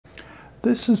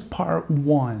This is part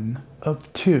one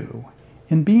of two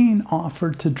in being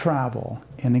offered to travel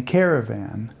in a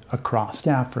caravan across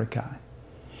Africa.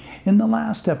 In the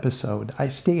last episode, I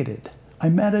stated I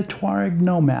met a Tuareg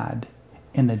nomad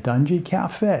in a dungy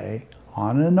cafe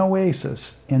on an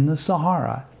oasis in the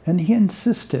Sahara, and he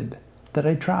insisted that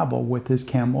I travel with his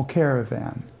camel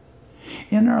caravan.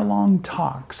 In our long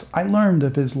talks, I learned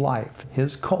of his life,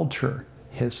 his culture,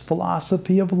 his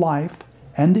philosophy of life,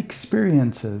 and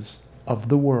experiences of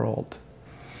the world.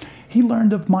 He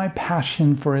learned of my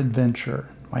passion for adventure,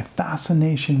 my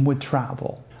fascination with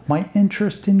travel, my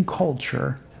interest in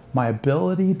culture, my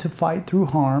ability to fight through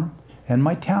harm, and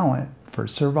my talent for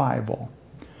survival.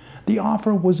 The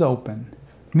offer was open,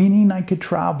 meaning I could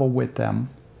travel with them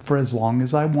for as long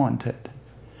as I wanted.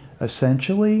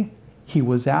 Essentially, he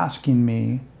was asking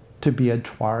me to be a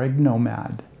Tuareg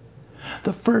nomad.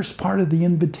 The first part of the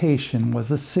invitation was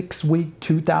a 6-week,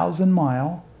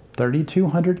 2,000-mile,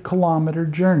 3,200-kilometer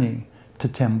journey to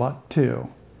Timbuktu.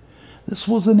 This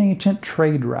was an ancient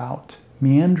trade route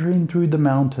meandering through the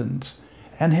mountains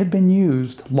and had been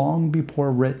used long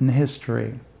before written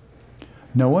history.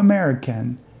 No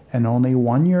American and only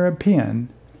one European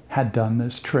had done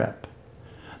this trip.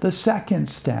 The second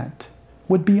stint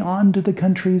would be on to the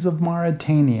countries of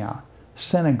Mauritania,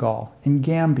 Senegal, and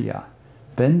Gambia,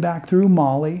 then back through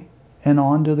Mali and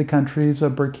on to the countries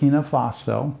of Burkina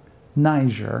Faso,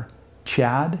 Niger,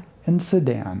 Chad, and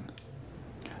Sudan.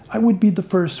 I would be the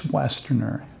first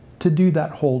Westerner to do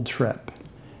that whole trip.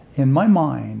 In my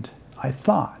mind, I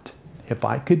thought if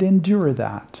I could endure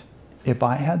that, if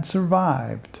I had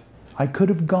survived, I could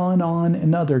have gone on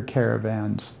in other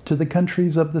caravans to the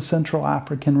countries of the Central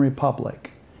African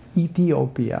Republic,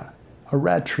 Ethiopia,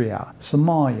 Eritrea,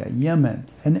 Somalia, Yemen,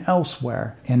 and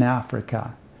elsewhere in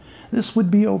Africa. This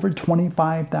would be over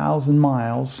 25,000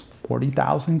 miles,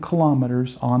 40,000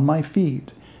 kilometers on my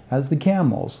feet, as the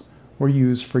camels were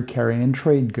used for carrying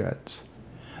trade goods.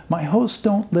 My hosts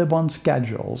don't live on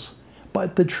schedules,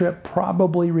 but the trip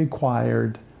probably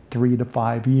required 3 to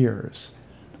 5 years.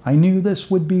 I knew this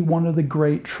would be one of the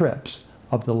great trips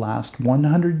of the last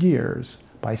 100 years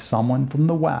by someone from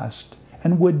the West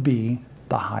and would be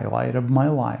the highlight of my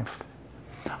life.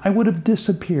 I would have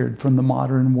disappeared from the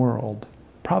modern world,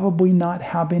 probably not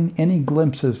having any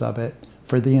glimpses of it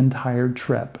for the entire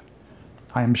trip.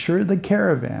 I am sure the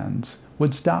caravans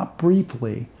would stop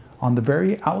briefly on the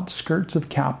very outskirts of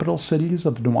capital cities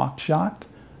of Nouakchott,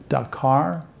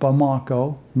 Dakar,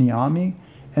 Bamako, Niamey,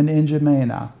 and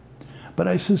N'Djamena, but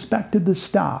I suspected the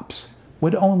stops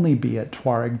would only be at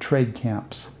Tuareg trade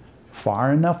camps,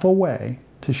 far enough away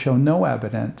to show no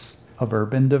evidence of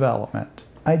urban development.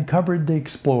 I'd covered the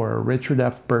explorer Richard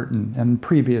F. Burton in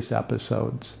previous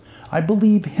episodes. I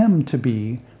believe him to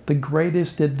be the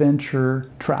greatest adventure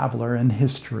traveler in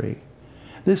history.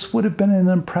 This would have been an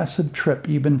impressive trip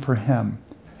even for him,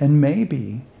 and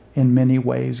maybe in many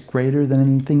ways greater than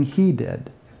anything he did.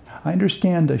 I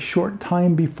understand a short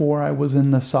time before I was in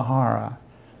the Sahara,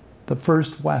 the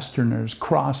first Westerners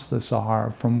crossed the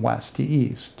Sahara from west to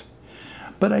east.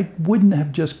 But I wouldn't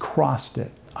have just crossed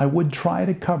it. I would try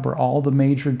to cover all the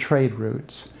major trade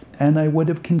routes, and I would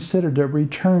have considered a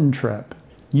return trip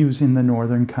using the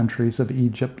northern countries of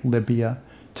Egypt, Libya,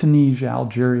 Tunisia,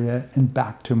 Algeria, and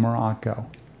back to Morocco.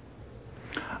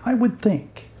 I would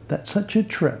think that such a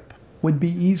trip would be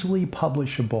easily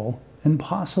publishable and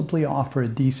possibly offer a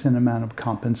decent amount of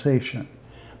compensation,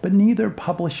 but neither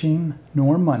publishing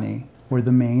nor money were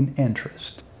the main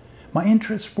interest. My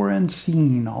interests were in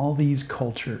seeing all these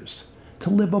cultures, to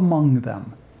live among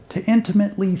them, to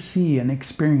intimately see and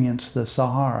experience the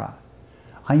Sahara.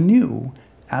 I knew,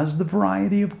 as the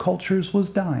variety of cultures was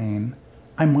dying,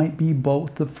 I might be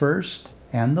both the first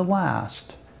and the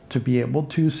last to be able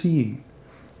to see,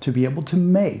 to be able to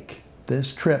make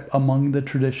this trip among the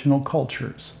traditional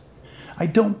cultures. I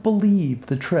don't believe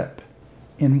the trip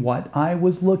in what I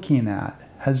was looking at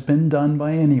has been done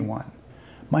by anyone.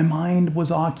 My mind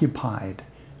was occupied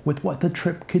with what the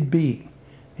trip could be.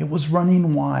 It was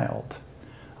running wild.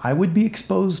 I would be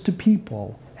exposed to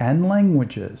people and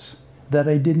languages that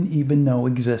I didn't even know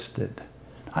existed.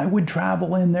 I would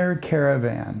travel in their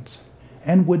caravans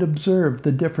and would observe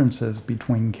the differences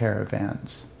between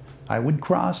caravans. I would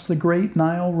cross the Great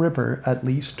Nile River at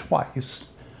least twice.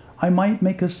 I might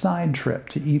make a side trip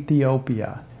to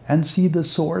Ethiopia and see the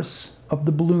source of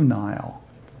the Blue Nile.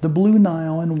 The Blue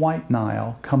Nile and White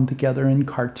Nile come together in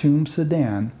Khartoum,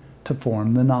 Sudan, to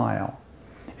form the Nile.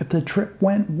 If the trip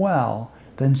went well,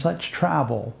 then such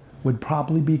travel would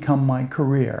probably become my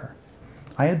career.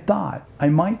 I had thought I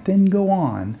might then go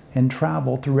on and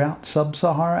travel throughout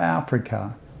sub-Saharan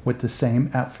Africa with the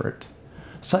same effort.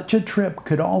 Such a trip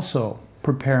could also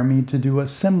prepare me to do a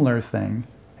similar thing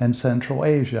in Central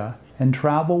Asia and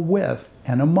travel with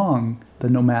and among the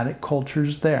nomadic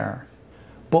cultures there.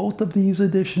 Both of these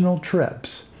additional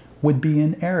trips would be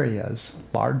in areas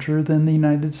larger than the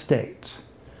United States.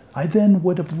 I then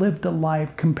would have lived a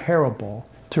life comparable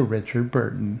to Richard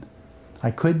Burton. I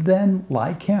could then,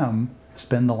 like him,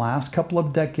 spend the last couple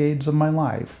of decades of my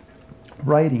life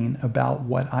writing about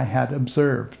what I had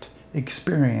observed,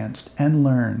 experienced, and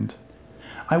learned.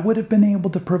 I would have been able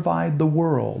to provide the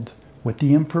world with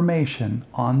the information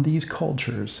on these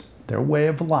cultures, their way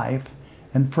of life,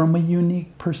 and from a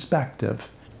unique perspective,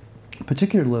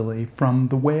 particularly from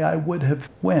the way I would have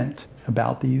went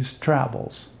about these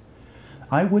travels.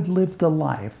 I would live the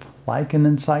life like an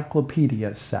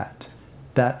encyclopedia set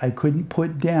that I couldn't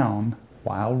put down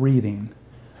while reading.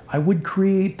 I would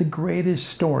create the greatest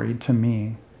story to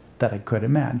me that I could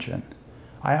imagine.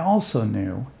 I also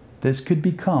knew this could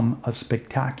become a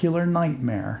spectacular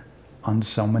nightmare on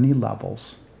so many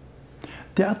levels.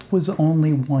 Death was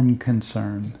only one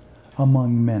concern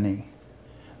among many.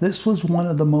 This was one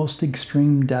of the most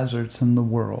extreme deserts in the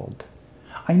world.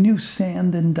 I knew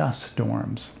sand and dust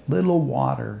storms, little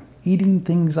water, eating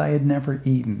things I had never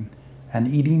eaten, and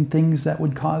eating things that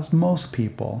would cause most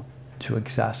people to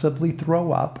excessively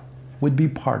throw up would be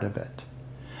part of it.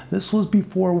 This was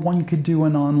before one could do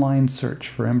an online search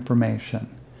for information.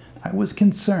 I was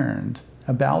concerned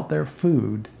about their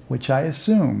food, which I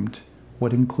assumed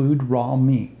would include raw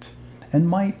meat, and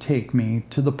might take me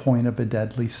to the point of a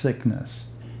deadly sickness.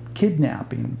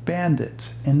 Kidnapping,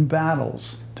 bandits, and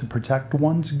battles to protect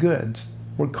one's goods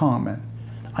were common.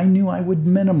 I knew I would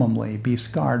minimally be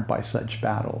scarred by such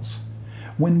battles.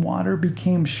 When water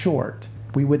became short,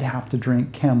 we would have to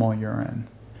drink camel urine.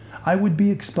 I would be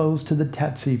exposed to the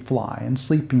tsetse fly and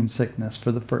sleeping sickness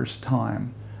for the first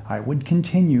time. I would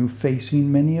continue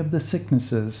facing many of the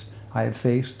sicknesses I have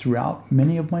faced throughout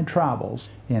many of my travels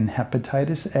in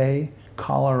hepatitis A,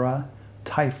 cholera,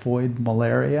 typhoid,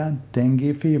 malaria,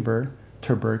 dengue fever,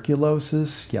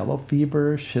 tuberculosis, yellow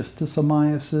fever,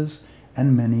 schistosomiasis,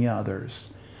 and many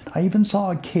others. I even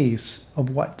saw a case of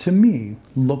what to me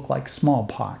looked like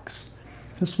smallpox.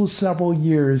 This was several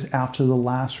years after the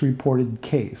last reported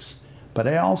case, but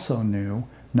I also knew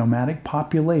nomadic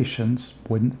populations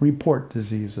wouldn't report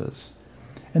diseases.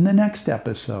 In the next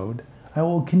episode, I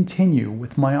will continue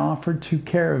with my offer to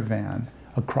caravan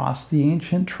across the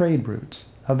ancient trade routes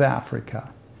of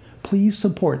Africa. Please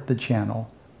support the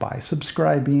channel by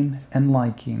subscribing and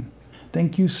liking.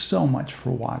 Thank you so much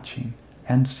for watching,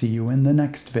 and see you in the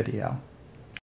next video.